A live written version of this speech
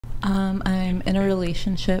I'm in a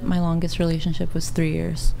relationship. My longest relationship was 3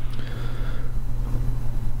 years.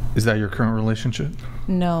 Is that your current relationship?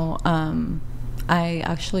 No, I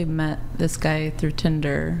actually met this guy through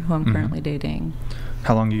Tinder, who I'm currently dating.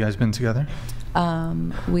 How long you guys been together?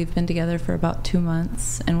 We've been together for about 2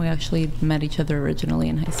 months, and we actually met each other originally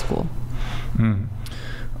in high school.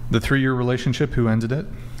 The 3-year relationship, who ended it?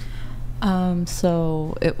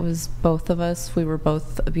 So it was both of us. We were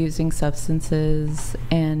both abusing substances,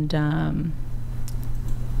 and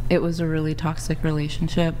it was a really toxic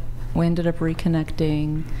relationship. We ended up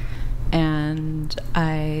reconnecting, and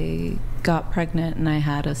I got pregnant, and I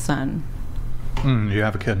had a son. You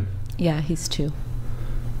have a kid? Yeah, he's 2.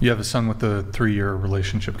 You have a son with the 3-year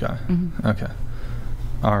relationship guy? Mm-hmm. Okay.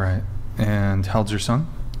 All right. And how old's your son?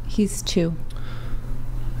 He's 2.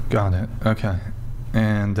 Got it. Okay.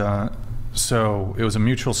 And so it was a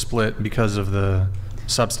mutual split because of the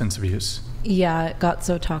substance abuse? Yeah, it got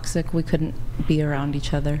so toxic we couldn't be around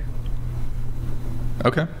each other.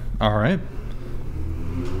 Okay. All right.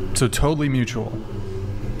 So totally mutual.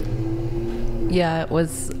 Yeah, it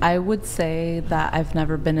was. I would say that I've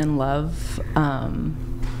never been in love.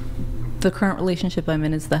 The current relationship I'm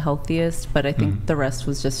in is the healthiest, but I think the rest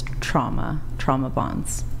was just trauma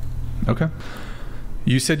bonds. Okay.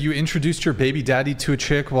 You said you introduced your baby daddy to a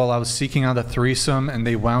chick while I was seeking out a threesome, and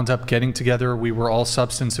they wound up getting together. We were all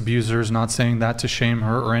substance abusers, not saying that to shame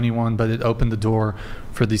her or anyone, but it opened the door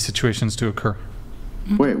for these situations to occur.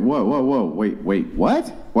 Wait, whoa. Wait, what?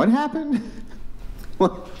 What happened?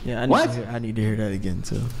 What? Yeah, I need to hear that again,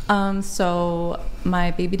 too. So my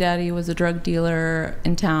baby daddy was a drug dealer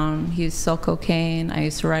in town. He used to sell cocaine. I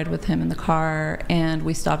used to ride with him in the car, and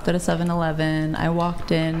we stopped at a 7-Eleven. I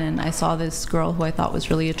walked in, and I saw this girl who I thought was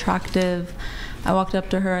really attractive. I walked up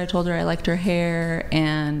to her. I told her I liked her hair,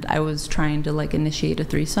 and I was trying to, like, initiate a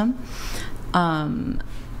threesome.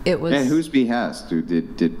 It was. And whose behest?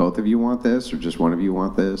 Did both of you want this, or just one of you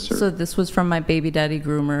want this? Or? So this was from my baby daddy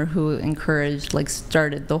groomer, who encouraged, like,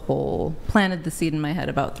 planted the seed in my head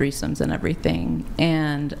about threesomes and everything.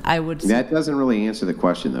 And I would. That doesn't really answer the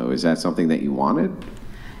question, though. Is that something that you wanted?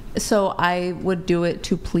 So I would do it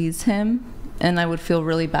to please him, and I would feel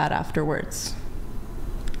really bad afterwards.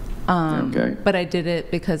 Okay. But I did it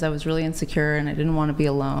because I was really insecure and I didn't want to be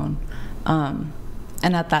alone.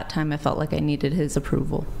 And at that time, I felt like I needed his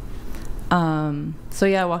approval. So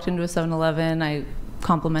yeah, I walked into a 7-Eleven, I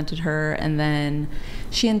complimented her, and then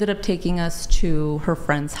she ended up taking us to her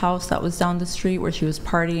friend's house that was down the street where she was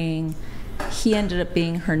partying. He ended up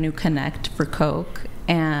being her new connect for coke,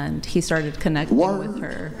 and he started connecting with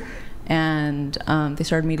her. And they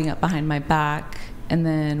started meeting up behind my back, and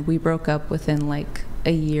then we broke up within like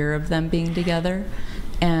a year of them being together.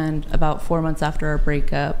 And about 4 months after our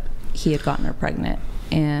breakup, he had gotten her pregnant.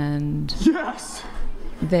 And yes,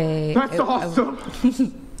 that's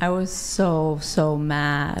awesome. I was so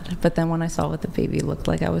mad, but then when I saw what the baby looked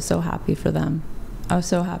like, I was so happy for them.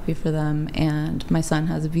 And my son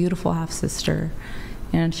has a beautiful half sister,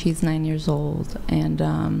 and she's 9 years old, and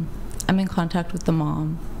I'm in contact with the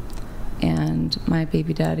mom, and my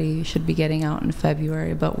baby daddy should be getting out in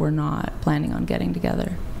February, but we're not planning on getting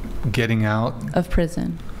together. Getting out of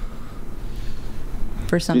prison.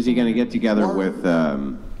 For something. Is he going to get together with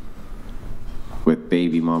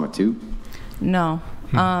baby mama too? No.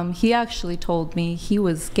 He actually told me he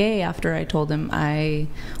was gay after I told him I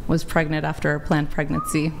was pregnant after a planned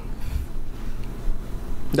pregnancy.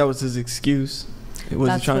 That was his excuse. It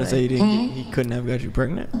wasn't trying to say he couldn't have got you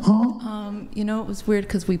pregnant. You know, it was weird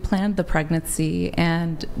because we planned the pregnancy,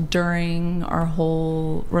 and during our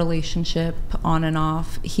whole relationship, on and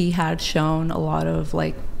off, he had shown a lot of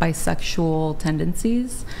like bisexual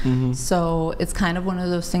tendencies. So it's kind of one of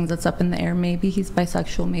those things that's up in the air. Maybe he's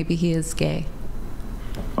bisexual, maybe he is gay.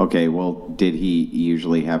 Okay, well, did he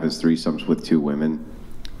usually have his threesomes with 2 women?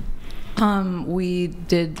 We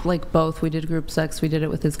did like both. We did group sex. We did it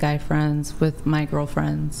with his guy friends, with my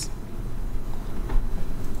girlfriends.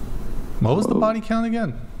 What was the body count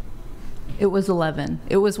again? It was 11.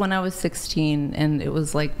 It was when I was 16, and it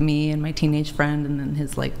was like me and my teenage friend, and then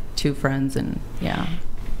his like 2 friends, and yeah.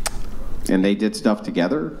 And they did stuff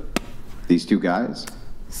together? These 2 guys?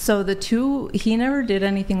 So he never did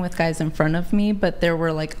anything with guys in front of me, but there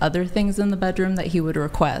were like other things in the bedroom that he would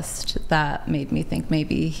request that made me think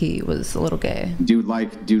maybe he was a little gay. Dude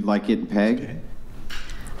like getting pegged?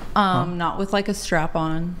 Not with like a strap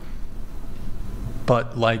on.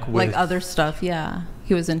 But like with... Like other stuff, yeah.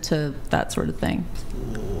 He was into that sort of thing.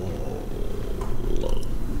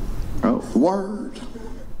 Oh, word.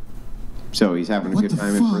 So he's having a good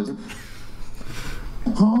time in prison?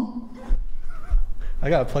 Huh? I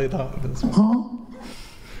gotta play this one.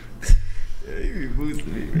 smooth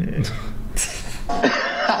me, man.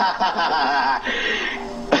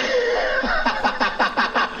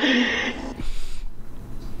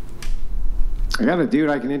 I got a dude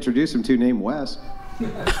I can introduce him to named Wes.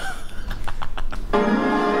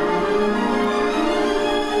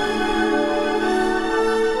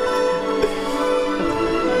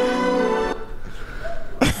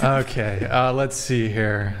 Okay, let's see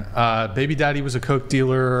here. Baby daddy was a coke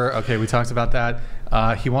dealer. Okay, we talked about that.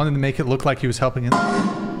 He wanted to make it look like he was helping it.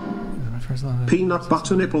 Peanut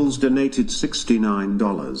Butter Nipples donated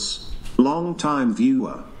 $69. Long time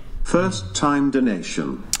viewer. First time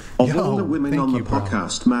donation. Of all the women on the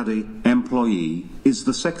podcast, Maddie, employee, is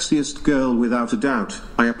the sexiest girl without a doubt.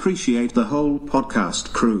 I appreciate the whole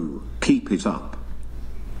podcast crew. Keep it up.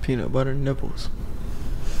 Peanut Butter Nipples.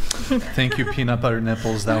 Thank you, Peanut Butter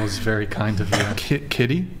Nipples. That was very kind of you.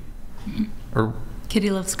 Kitty? Or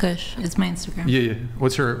Kitty Loves Kush is my Instagram. Yeah.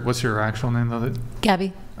 What's your actual name though?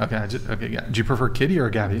 Gabby. Okay. Yeah. Do you prefer Kitty or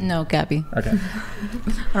Gabby? No, Gabby. Okay.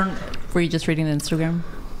 Were you just reading the Instagram?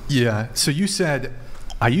 Yeah. So you said,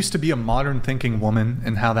 I used to be a modern thinking woman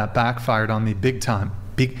and how that backfired on me big time.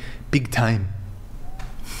 Big time.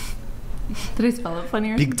 Did I spell it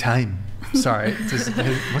funnier? Big time. Sorry.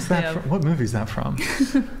 What's that? Yeah. What movie is that from?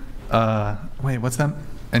 Wait, what's that?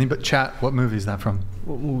 Anybody chat? What movie is that from?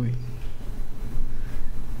 What movie?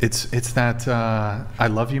 It's that I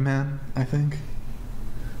Love You Man, I think.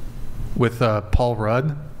 With Paul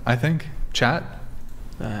Rudd, I think. Chat.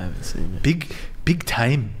 I haven't seen it. Big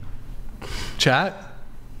time. Chat.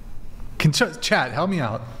 Chat, help me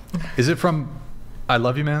out. Is it from I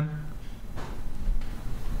Love You Man?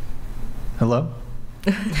 Hello?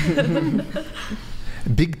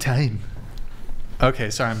 Big time.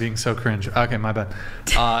 Okay, sorry, I'm being so cringe. Okay, my bad.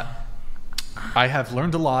 I have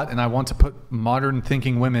learned a lot, and I want to put modern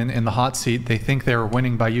thinking women in the hot seat. They think they are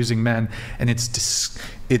winning by using men, and it's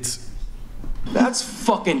that's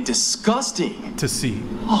fucking disgusting to see.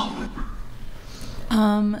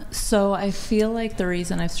 So I feel like the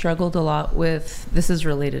reason I've struggled a lot with, this is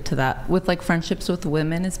related to that, with like friendships with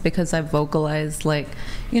women is because I've vocalized like,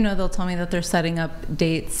 they'll tell me that they're setting up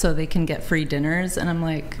dates so they can get free dinners. And I'm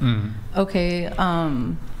like, okay,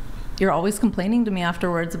 you're always complaining to me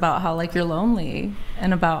afterwards about how like you're lonely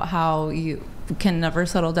and about how you can never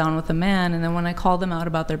settle down with a man. And then when I call them out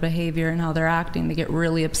about their behavior and how they're acting, they get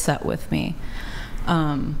really upset with me.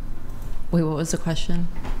 Wait, what was the question?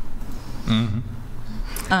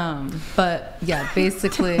 But yeah,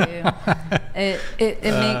 basically, I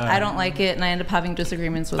don't like it, and I end up having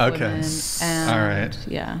disagreements with women. And, all right.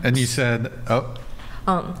 Yeah. And you said,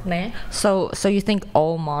 So you think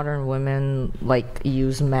all modern women like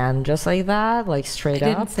use men just like that, like straight up?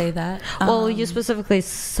 I didn't say that. Well, you specifically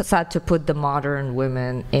said to put the modern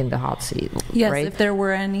women in the hot seat. Yes, right? if there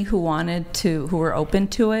were any who were open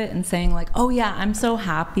to it and saying like, oh yeah, I'm so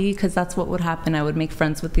happy, because that's what would happen. I would make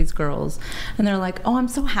friends with these girls, and they're like, oh, I'm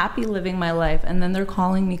so happy living my life, and then they're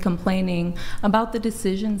calling me complaining about the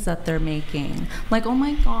decisions that they're making. Like, oh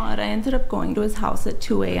my God, I ended up going to his house at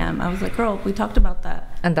 2 a.m. I was like, girl, we talked about that.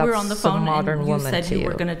 And that's we were on the phone, modern and you woman said to you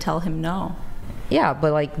were going to tell him no. Yeah,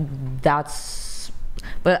 but like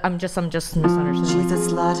but I'm just misunderstanding. She's a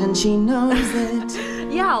slut and she knows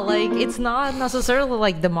it. Yeah, like it's not necessarily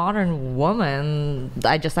like the modern woman.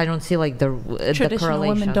 I don't see like the traditional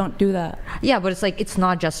correlation. Women don't do that. Yeah, but it's like it's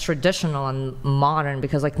not just traditional and modern,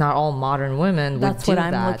 because like not all modern women would do that. That's what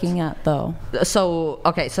I'm looking at, though. So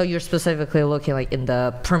okay, so you're specifically looking like in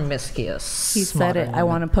the promiscuous. He said it. I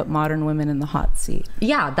want to put modern women in the hot seat.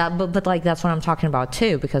 Yeah, but like that's what I'm talking about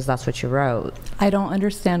too, because that's what you wrote. I don't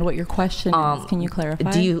understand what your question is. Can you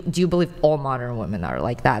clarify? Do you believe all modern women are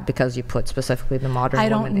like that, because you put specifically the modern? I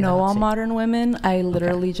don't know all modern women. I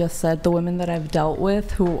literally just said the women that I've dealt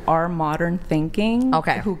with who are modern thinking,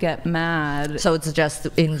 who get mad. So it's just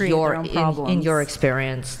in your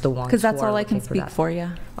experience, the ones, because that's all I can speak for you.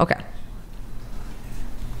 Okay.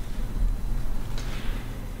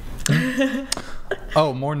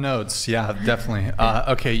 Oh, more notes. Yeah, definitely.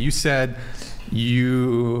 Okay, you said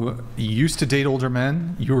you used to date older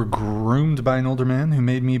men. You were groomed by an older man who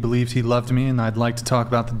made me believe he loved me, and I'd like to talk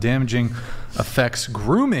about the damaging effects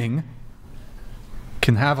grooming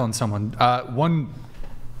can have on someone. One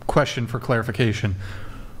question for clarification.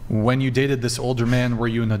 When you dated this older man, were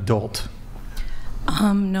you an adult?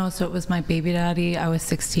 No, so it was my baby daddy. I was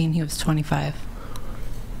 16, he was 25.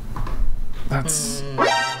 That's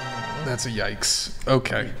a yikes.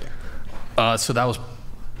 Okay. So that was...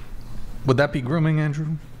 Would that be grooming,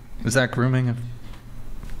 Andrew? Is that grooming?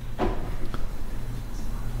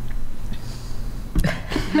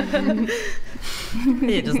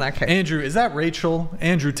 He does not care. Andrew, is that Rachel?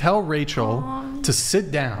 Andrew, tell Rachel to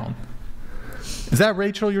sit down. Is that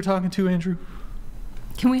Rachel you're talking to, Andrew?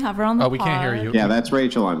 Can we have her on the we can't hear you. Yeah, that's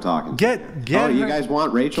Rachel I'm talking to. Get Oh, you her. guys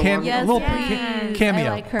want Rachel on? Yes, little yes. cameo. I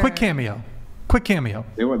like her. Quick cameo. Quick cameo.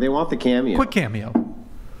 They want the cameo. Quick cameo.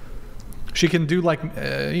 She can do like,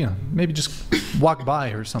 maybe just walk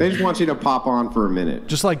by or They something. just want you to pop on for a minute.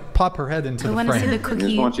 Just like pop her head into I the want to see the frame. They cookie.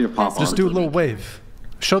 just want you to pop Just on. do a little wave.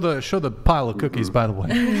 Show the pile of cookies, by the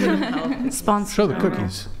way. Sponsor. Show the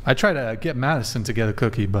cookies. I tried to get Madison to get a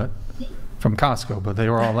cookie, but from Costco, but they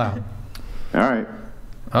were all out. All right.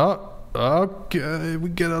 Oh, okay. We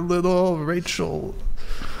get a little Rachel.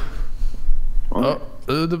 Okay.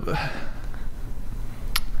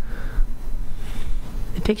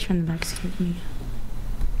 The picture in the back scared me.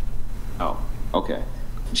 Oh, okay.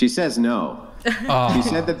 She says no. She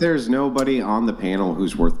said that there's nobody on the panel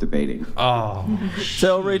who's worth debating. Oh.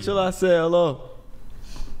 Tell Rachel I say hello.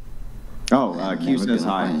 Oh, Q says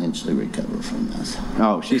hi. Financially recover from this.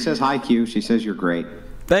 Oh, she says hi, Q. She says you're great.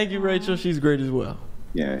 Thank you, Rachel. She's great as well.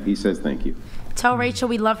 Yeah, he says thank you. Tell Rachel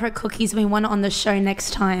we love her cookies and we want it on the show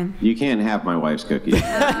next time. You can't have my wife's cookies.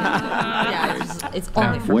 Yeah, it's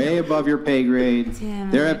only for Way above your pay grade.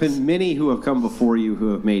 Damn There it. have been many who have come before you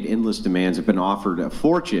who have made endless demands, have been offered a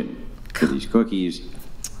fortune for these cookies.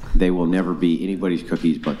 They will never be anybody's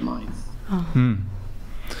cookies but mine.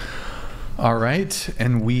 All right,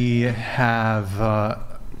 and we have,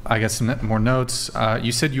 I guess, more notes.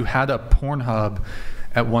 You said you had a Pornhub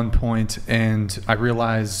at one point, and I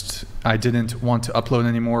realized I didn't want to upload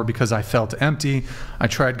anymore because I felt empty. I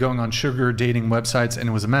tried going on sugar dating websites, and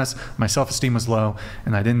it was a mess. My self-esteem was low,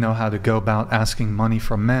 and I didn't know how to go about asking money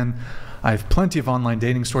from men. I have plenty of online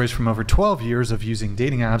dating stories from over 12 years of using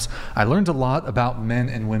dating apps. I learned a lot about men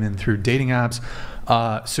and women through dating apps.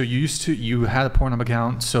 So you had a Pornhub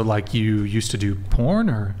account, so like you used to do porn,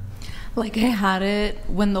 or? Like I had it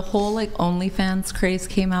when the whole like OnlyFans craze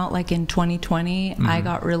came out, like in 2020. I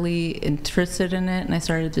got really interested in it, and I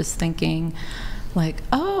started just thinking, like,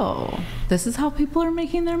 oh, this is how people are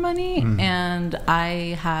making their money. And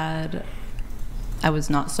I was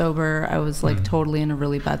not sober. I was like totally in a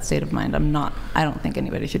really bad state of mind. I don't think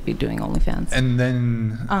anybody should be doing OnlyFans. And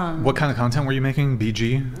then what kind of content were you making?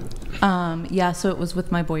 BG? Yeah, so it was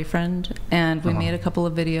with my boyfriend, and we made a couple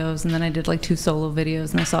of videos, and then I did like 2 solo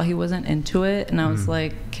videos, and I saw he wasn't into it, and I was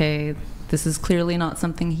like, okay, this is clearly not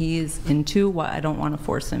something he's into. I don't want to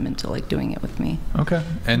force him into like doing it with me. Okay.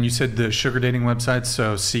 And you said the sugar dating website,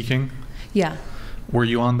 so Seeking? Yeah. Were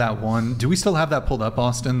you on that one? Do we still have that pulled up,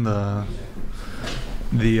 Austin? The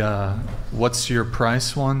what's your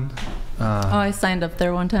price one? I signed up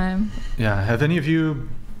there one time. Yeah. Have any of you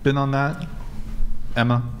been on that?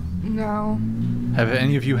 Emma? No. Have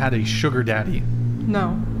any of you had a sugar daddy?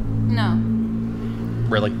 No. No.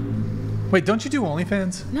 Really? Wait, don't you do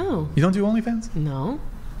OnlyFans? No. You don't do OnlyFans? No.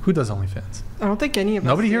 Who does OnlyFans? I don't think any of us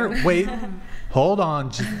Nobody do. here? Wait. Hold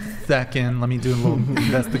on just a second. Let me do a little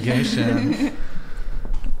investigation.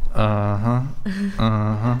 Uh-huh.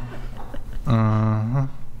 Uh-huh. Uh-huh.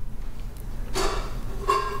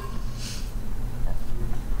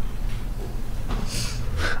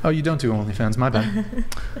 Oh, you don't do OnlyFans. My bad.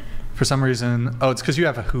 For some reason. Oh, it's because you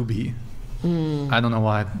have a Hoobie. I don't know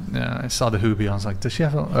why. Yeah, I saw the Hoobie. I was like, does she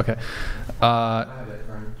have a... Okay.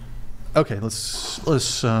 Okay, let's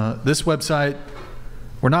this website,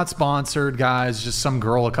 we're not sponsored, guys. Just some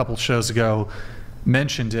girl a couple shows ago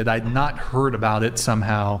mentioned it. I'd not heard about it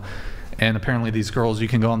somehow. And apparently these girls, you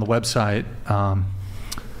can go on the website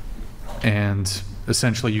and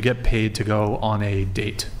essentially you get paid to go on a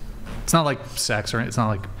date. It's not like sex, or it's not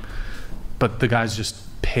like, but the guys just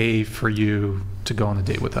pay for you to go on a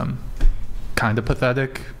date with them. Kind of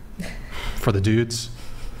pathetic for the dudes.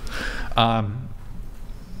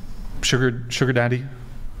 Sugar daddy?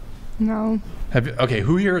 No. Okay,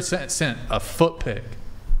 who here sent a foot pic?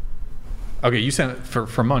 Okay, you sent it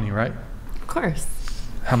for money, right? Of course.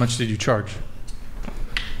 How much did you charge?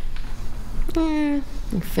 Like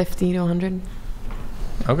 50 to 100.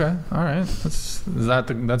 Okay, all right. That's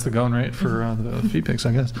the going rate for the feet pics,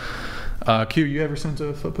 I guess. Q, you ever sent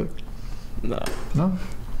a foot pic? No. No?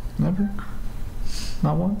 Never?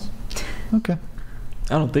 Not once? Okay.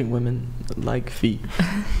 I don't think women like feet.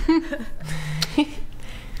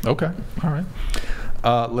 Okay, all right.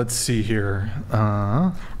 Let's see here.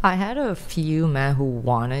 I had a few men who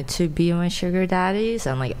wanted to be my sugar daddies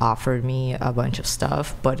and like offered me a bunch of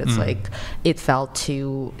stuff, but it's like it felt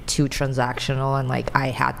too transactional, and like I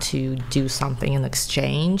had to do something in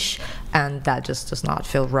exchange, and that just does not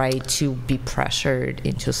feel right to be pressured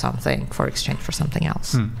into something for exchange for something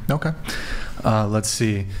else. Okay. Let's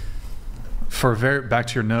see. back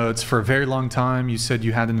to your notes, for a very long time, you said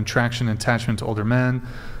you had an attraction and attachment to older men.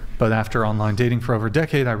 But after online dating for over a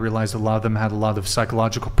decade, I realized a lot of them had a lot of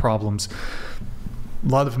psychological problems. A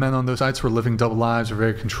lot of men on those sites were living double lives, were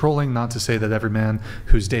very controlling. Not to say that every man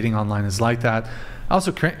who's dating online is like that. I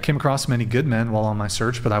also came across many good men while on my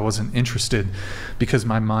search, but I wasn't interested because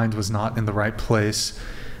my mind was not in the right place.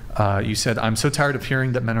 You said, I'm so tired of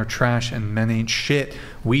hearing that men are trash and men ain't shit.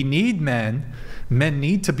 We need men. Men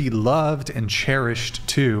need to be loved and cherished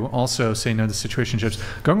too. Also, say no to situationships.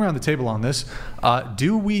 Going around the table on this,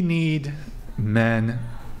 do we need men?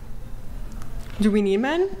 Do we need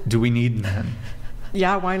men? Do we need men?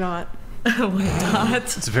 Yeah, why not? Why not?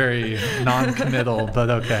 It's very non-committal, but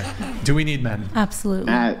okay. Do we need men?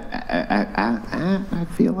 Absolutely. I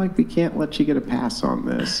feel like we can't let you get a pass on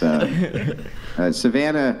this.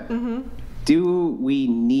 Savannah, do we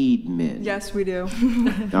need men? Yes, we do.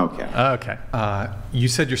 Okay. You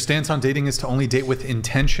said your stance on dating is to only date with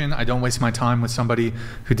intention. I don't waste my time with somebody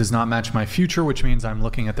who does not match my future, which means I'm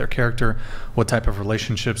looking at their character. What type of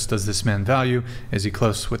relationships does this man value? Is he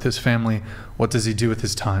close with his family? What does he do with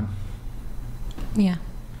his time? Yeah.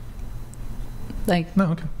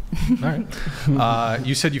 No, okay. All right.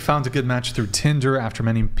 You said you found a good match through Tinder after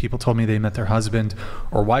many people told me they met their husband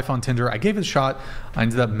or wife on Tinder. I gave it a shot. I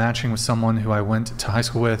ended up matching with someone who I went to high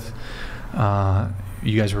school with.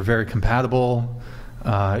 You guys were very compatible.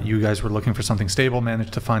 You guys were looking for something stable,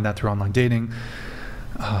 managed to find that through online dating.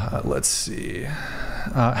 Let's see.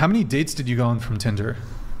 How many dates did you go on from Tinder?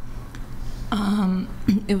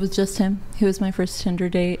 It was just him. He was my first Tinder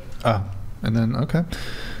date. Oh, and then, okay.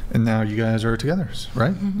 And now you guys are together,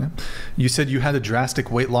 right? Yeah. You said you had a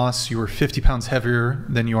drastic weight loss. You were 50 pounds heavier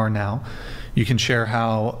than you are now. You can share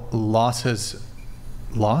how loss has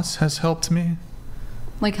helped me?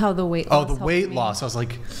 Like how the weight loss the weight loss. I was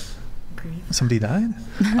like, somebody died?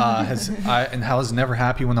 And how I was never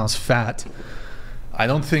happy when I was fat. I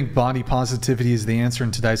don't think body positivity is the answer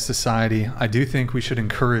in today's society. I do think we should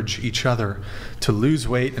encourage each other to lose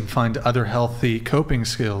weight and find other healthy coping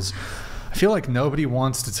skills. I feel like nobody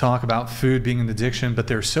wants to talk about food being an addiction, but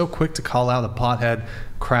they're so quick to call out a pothead,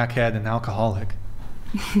 crackhead, and alcoholic.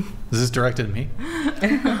 Is this directed at me?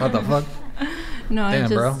 What the fuck? No, Damn, I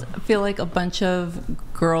just feel like a bunch of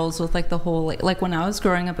girls with like the whole, like when I was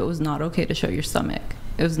growing up, it was not okay to show your stomach.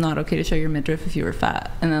 It was not okay to show your midriff if you were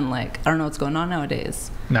fat. And then like, I don't know what's going on nowadays.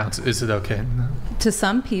 Now, is it okay? No. To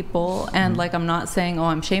some people, and like I'm not saying, oh,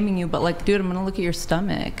 I'm shaming you, but like, dude, I'm going to look at your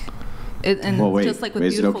stomach. Wait, just like with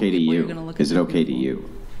is it okay to people, you? You're gonna look Is at it okay to people. you?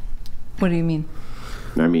 What do you mean?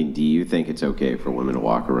 I mean, do you think it's okay for women to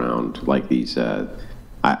walk around like these?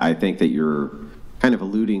 I think that you're kind of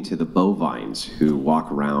alluding to the bovines who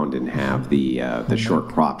walk around and have the short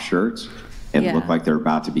crop shirts and look like they're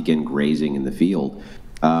about to begin grazing in the field.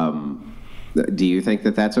 Do you think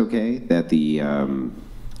that that's okay? That these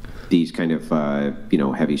kind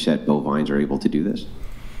of heavy set bovines are able to do this?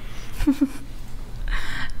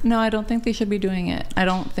 No, I don't think they should be doing it. I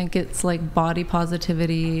don't think it's like body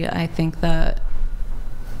positivity. I think that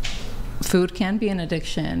food can be an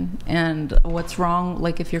addiction. And what's wrong,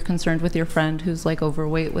 like if you're concerned with your friend who's like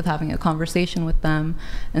overweight, with having a conversation with them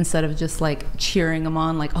instead of just like cheering them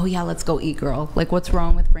on, like, oh yeah, let's go eat, girl. Like what's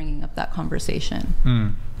wrong with bringing up that conversation?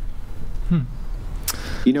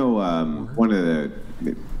 You know, one of the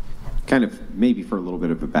kind of maybe for a little bit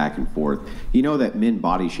of a back and forth, you know that men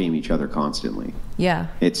body shame each other constantly. Yeah.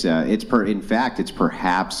 In fact, it's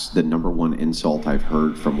perhaps the number one insult I've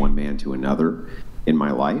heard from one man to another in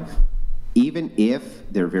my life. Even if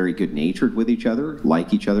they're very good natured with each other,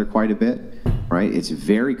 like each other quite a bit, right? It's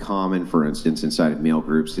very common, for instance, inside of male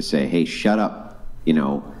groups to say, hey, shut up,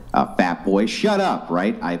 fat boy, shut up,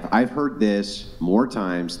 right? I've heard this more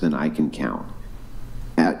times than I can count.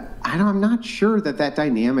 I'm not sure that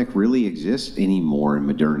dynamic really exists anymore in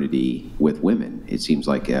modernity with women. It seems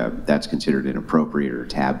like that's considered inappropriate or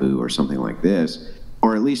taboo or something like this,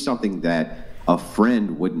 or at least something that a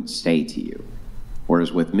friend wouldn't say to you.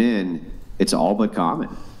 Whereas with men, it's all but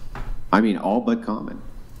common. I mean, all but common.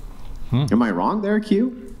 Am I wrong there,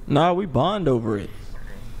 Q? Nah, we bond over it.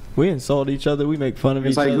 We insult each other. We make fun of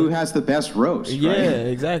each other. It's like who has the best roast, yeah, right?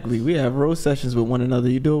 Exactly. We have roast sessions with one another.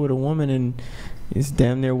 You do it with a woman and it's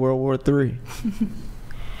damn near World War III.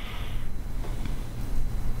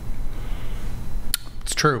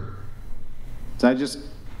 It's true.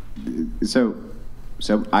 So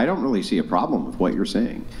I don't really see a problem with what you're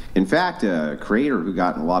saying. In fact, a creator who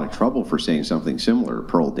got in a lot of trouble for saying something similar,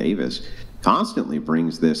 Pearl Davis, constantly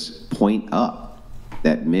brings this point up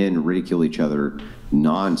that men ridicule each other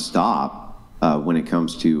nonstop when it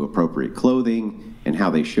comes to appropriate clothing and how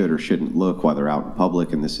they should or shouldn't look while they're out in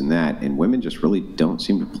public and this and that. And women just really don't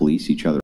seem to police each other